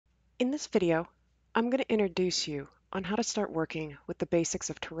In this video, I'm going to introduce you on how to start working with the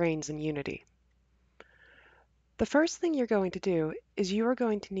basics of terrains in Unity. The first thing you're going to do is you are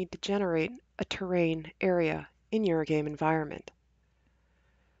going to need to generate a terrain area in your game environment.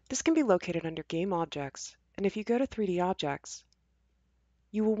 This can be located under Game Objects, and if you go to 3D Objects,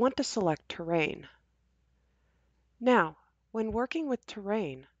 you will want to select Terrain. Now, when working with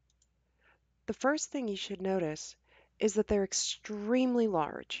terrain, the first thing you should notice is that they're extremely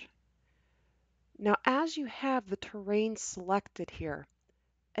large. Now, as you have the terrain selected here,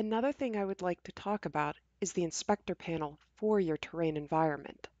 another thing I would like to talk about is the inspector panel for your terrain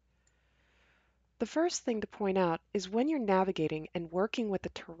environment. The first thing to point out is when you're navigating and working with the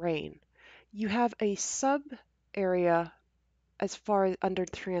terrain, you have a sub area as far as under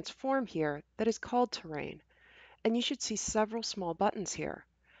transform here that is called terrain, and you should see several small buttons here.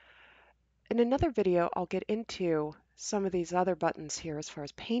 In another video, I'll get into some of these other buttons here as far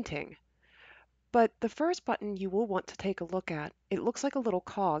as painting. But the first button you will want to take a look at, it looks like a little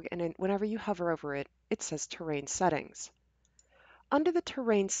cog, and whenever you hover over it, it says Terrain Settings. Under the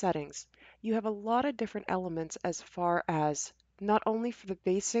Terrain Settings, you have a lot of different elements as far as not only for the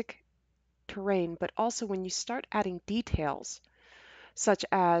basic terrain, but also when you start adding details, such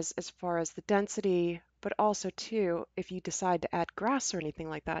as far as the density, but also too, if you decide to add grass or anything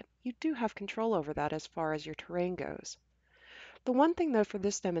like that, you do have control over that as far as your terrain goes. The one thing though for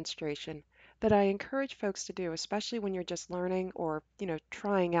this demonstration that I encourage folks to do, especially when you're just learning or,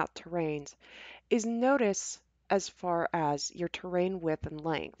 trying out terrains, is notice as far as your terrain width and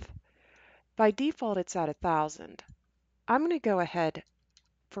length. By default, it's at 1,000. I'm going to go ahead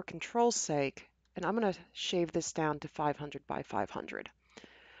for control's sake, and I'm going to shave this down to 500 by 500,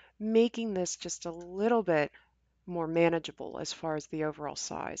 making this just a little bit more manageable as far as the overall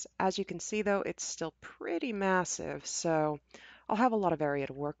size. As you can see though, it's still pretty massive, so I'll have a lot of area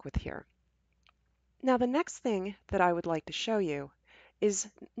to work with here. Now the next thing that I would like to show you is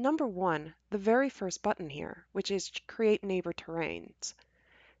number one, the very first button here, which is Create Neighbor Terrains.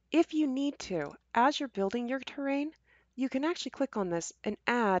 If you need to, as you're building your terrain, you can actually click on this and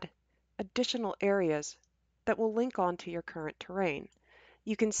add additional areas that will link onto your current terrain.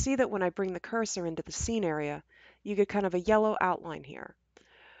 You can see that when I bring the cursor into the scene area, you get kind of a yellow outline here.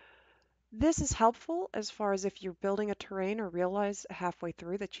 This is helpful as far as if you're building a terrain or realize halfway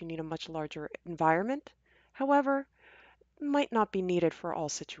through that you need a much larger environment. However, it might not be needed for all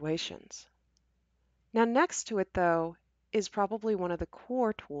situations. Now next to it though is probably one of the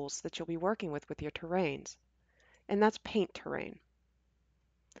core tools that you'll be working with your terrains, and that's Paint Terrain.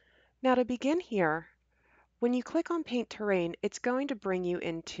 Now to begin here, when you click on Paint Terrain, it's going to bring you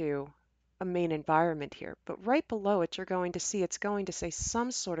into a main environment here, but right below it you're going to see it's going to say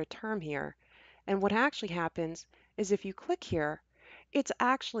some sort of term here, and what actually happens is if you click here, it's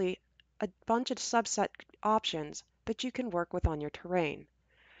actually a bunch of subset options that you can work with on your terrain.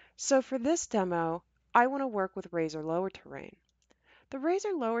 So for this demo, I want to work with Razor Lower Terrain. The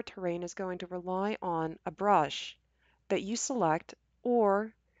Razor Lower Terrain is going to rely on a brush that you select,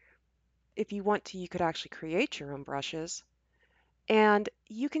 or if you want to, you could actually create your own brushes, and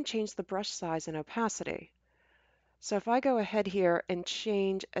you can change the brush size and opacity. So if I go ahead here and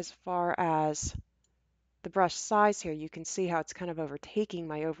change as far as the brush size here, you can see how it's kind of overtaking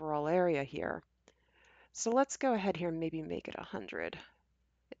my overall area here. So let's go ahead here and maybe make it 100.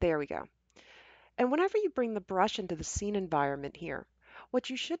 There we go. And whenever you bring the brush into the scene environment here, what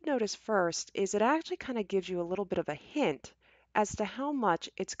you should notice first is it actually kind of gives you a little bit of a hint as to how much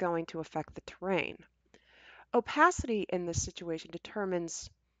it's going to affect the terrain. Opacity in this situation determines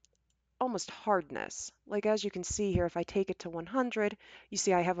almost hardness. Like as you can see here, if I take it to 100, you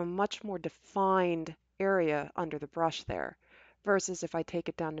see I have a much more defined area under the brush there, versus if I take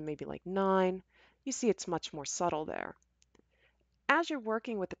it down to maybe like 9, you see it's much more subtle there. As you're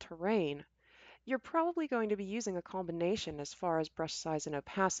working with the terrain, you're probably going to be using a combination as far as brush size and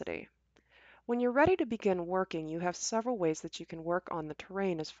opacity. When you're ready to begin working, you have several ways that you can work on the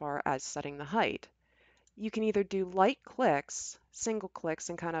terrain as far as setting the height. You can either do light clicks, single clicks,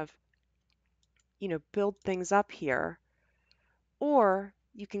 and kind of, build things up here, or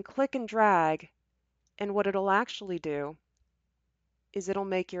you can click and drag, and what it'll actually do is it'll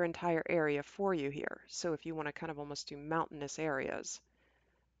make your entire area for you here. So if you want to kind of almost do mountainous areas,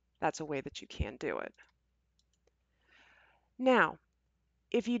 that's a way that you can do it. Now,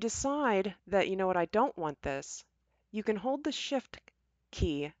 if you decide that, you know what, I don't want this, you can hold the Shift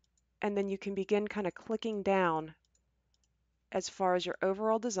key and then you can begin kind of clicking down as far as your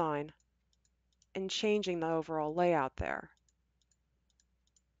overall design and changing the overall layout there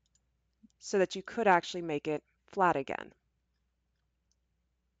so that you could actually make it flat again.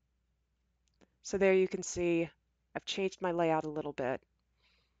 So there you can see I've changed my layout a little bit.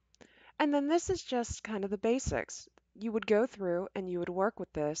 And then this is just kind of the basics. You would go through and you would work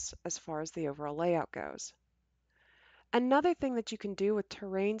with this as far as the overall layout goes. Another thing that you can do with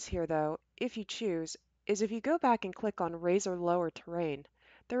terrains here, though, if you choose, is if you go back and click on Raise or Lower Terrain,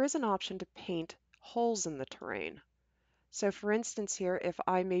 there is an option to paint holes in the terrain. So for instance here, if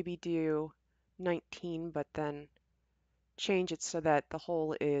I maybe do 19, but then change it so that the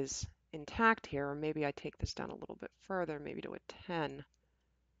hole is intact here, or maybe I take this down a little bit further, maybe to a 10.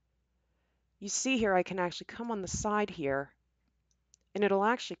 You see here I can actually come on the side here and it'll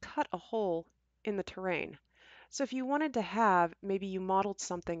actually cut a hole in the terrain. So if you wanted to have, maybe you modeled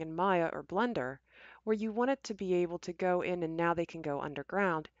something in Maya or Blender, where you want it to be able to go in and now they can go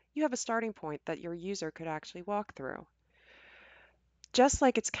underground, you have a starting point that your user could actually walk through. Just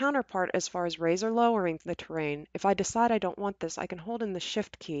like its counterpart as far as raise or lowering the terrain, if I decide I don't want this, I can hold in the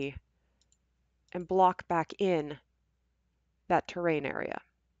Shift key and block back in that terrain area.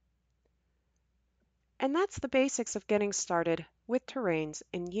 And that's the basics of getting started with terrains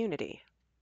in Unity.